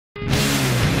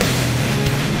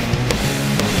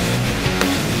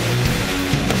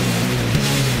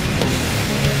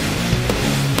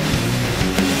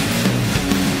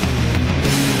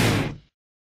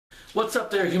What's up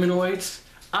there, humanoids?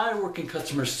 I work in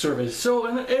customer service, so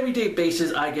on an everyday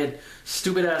basis I get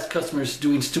stupid ass customers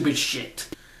doing stupid shit.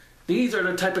 These are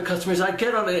the type of customers I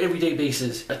get on an everyday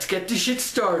basis. Let's get this shit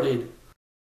started.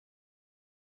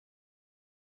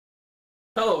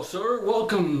 Hello sir,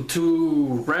 welcome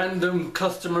to Random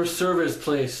Customer Service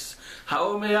Place.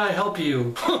 How may I help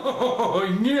you?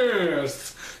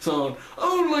 Yes, son,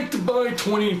 I would like to buy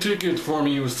 20 tickets from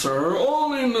you, sir.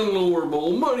 All in the lower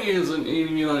bowl. Money isn't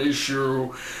even an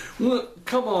issue.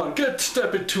 Come on,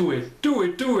 step into it. Do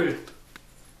it.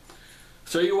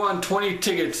 So you want 20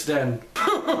 tickets then?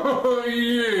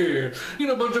 Yeah.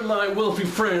 A bunch of my wealthy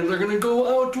friends are gonna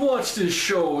go out to watch this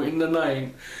show in the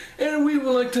night. And we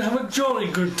would like to have a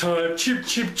jolly good time. Chip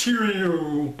chip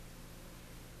cheerio.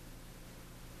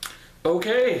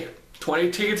 Okay, 20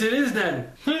 tickets it is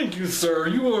then. Thank you, sir.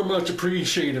 You are much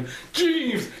appreciated.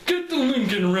 Jeeves, get the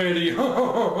Lincoln ready.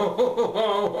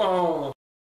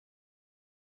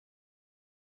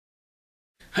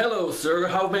 Hello, sir.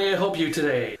 How may I help you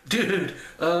today? Dude,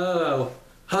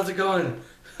 how's it going?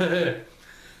 I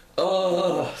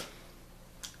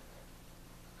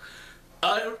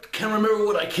can't remember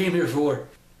what I came here for.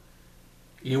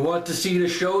 You want to see the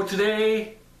show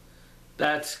today?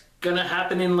 That's gonna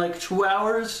happen in like 2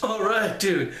 hours? Alright,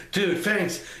 dude,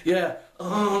 thanks. Yeah,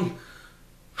 how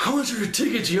much are your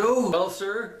tickets, yo? Well,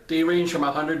 sir, they range from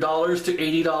 $100 to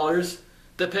 $80.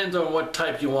 Depends on what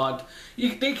type you want.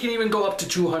 They can even go up to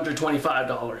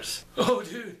 $225. Oh,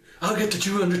 dude, I'll get to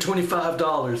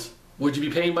 $225. Would you be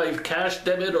paying by cash,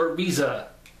 debit, or Visa?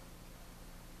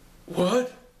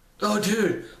 What? Oh,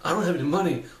 dude, I don't have any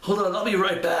money. Hold on, I'll be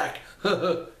right back.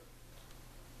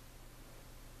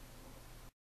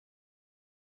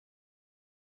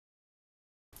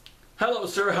 Hello,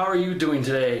 sir. How are you doing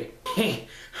today?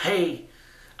 Hey,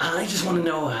 I just want to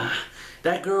know,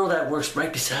 that girl that works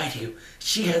right beside you,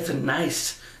 she has a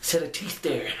nice set of teeth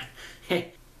there.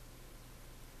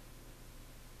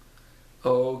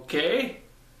 Okay.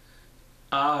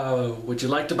 Would you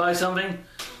like to buy something?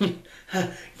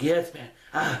 Yes, man.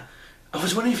 I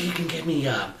was wondering if you can get me,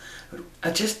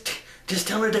 just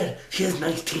tell her that she has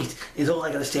nice teeth is all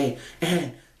I gotta say.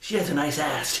 And she has a nice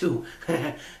ass, too.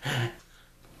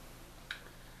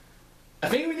 I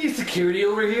think we need security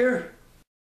over here.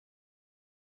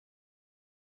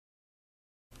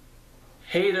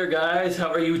 Hey there, guys.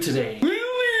 How are you today?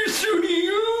 Well, so do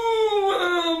you.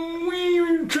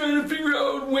 We're trying to figure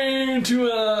out where to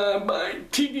buy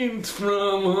tickets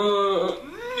from.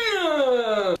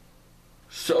 Yeah.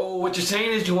 So what you're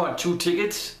saying is you want 2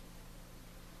 tickets?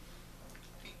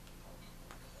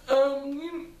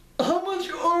 How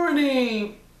much are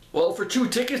they? Well, for 2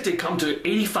 tickets, they come to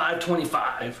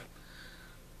 $85.25.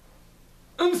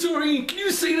 I'm sorry, can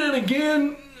you say that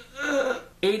again?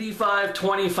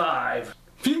 $85.25.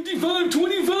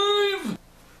 $55.25?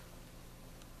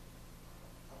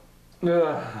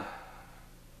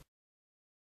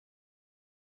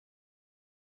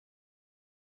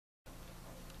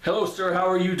 Hello, sir. How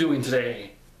are you doing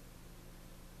today?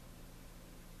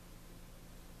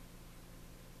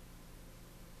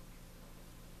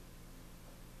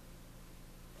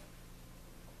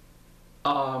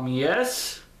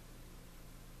 Yes?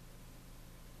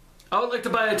 I would like to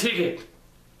buy a ticket.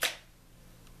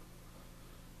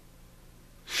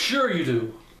 Sure you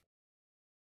do.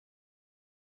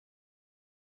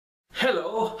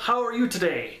 Hello, how are you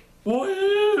today? Well,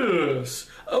 yes.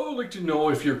 I would like to know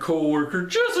if your co-worker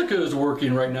Jessica is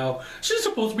working right now. She's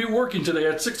supposed to be working today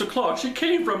at 6 o'clock. She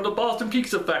came from the Boston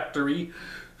Pizza Factory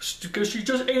because she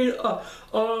just ate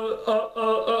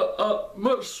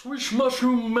Swiss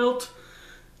mushroom melt,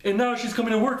 and now she's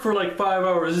coming to work for like 5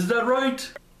 hours. Is that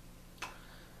right?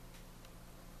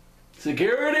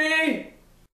 Security?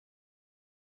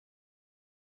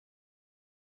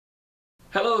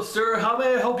 Hello, sir. How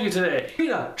may I help you today?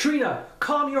 Trina,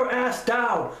 calm your ass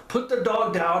down. Put the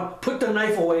dog down, put the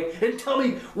knife away, and tell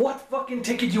me what fucking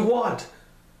ticket you want.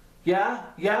 Yeah?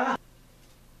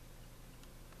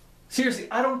 Seriously,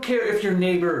 I don't care if your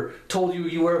neighbor told you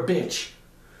you were a bitch.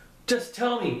 Just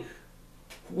tell me,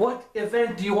 what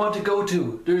event do you want to go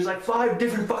to? There's like 5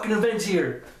 different fucking events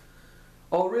here.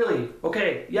 Oh, really?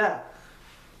 Okay, yeah.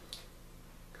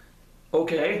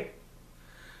 Okay.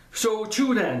 So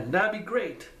 2 then, that'd be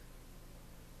great.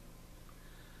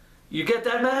 You get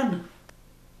that, man?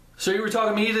 So you were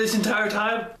talking to me this entire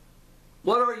time?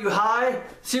 What, are you high?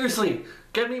 Seriously,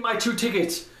 get me my 2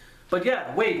 tickets. But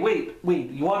yeah, wait,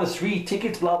 you want us 3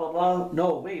 tickets, blah blah blah?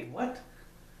 No, wait, what?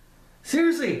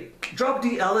 Seriously, drop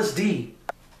the LSD.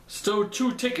 So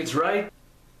 2 tickets, right?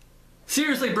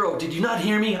 Seriously, bro, did you not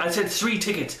hear me? I said 3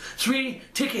 tickets. 3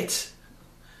 tickets.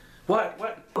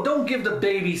 What? Don't give the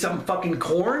baby some fucking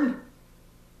corn.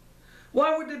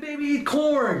 Why would the baby eat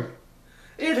corn?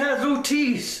 It has no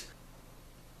teeth.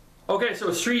 Okay, so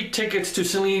it's 3 tickets to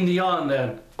Celine Dion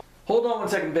then. Hold on 1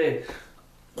 second, babe.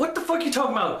 What the fuck are you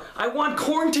talking about? I want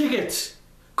corn tickets.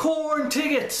 Corn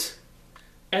tickets.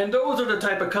 And those are the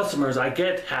type of customers I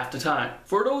get half the time.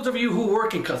 For those of you who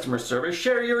work in customer service,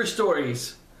 share your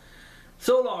stories.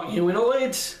 So long,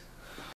 humanoids.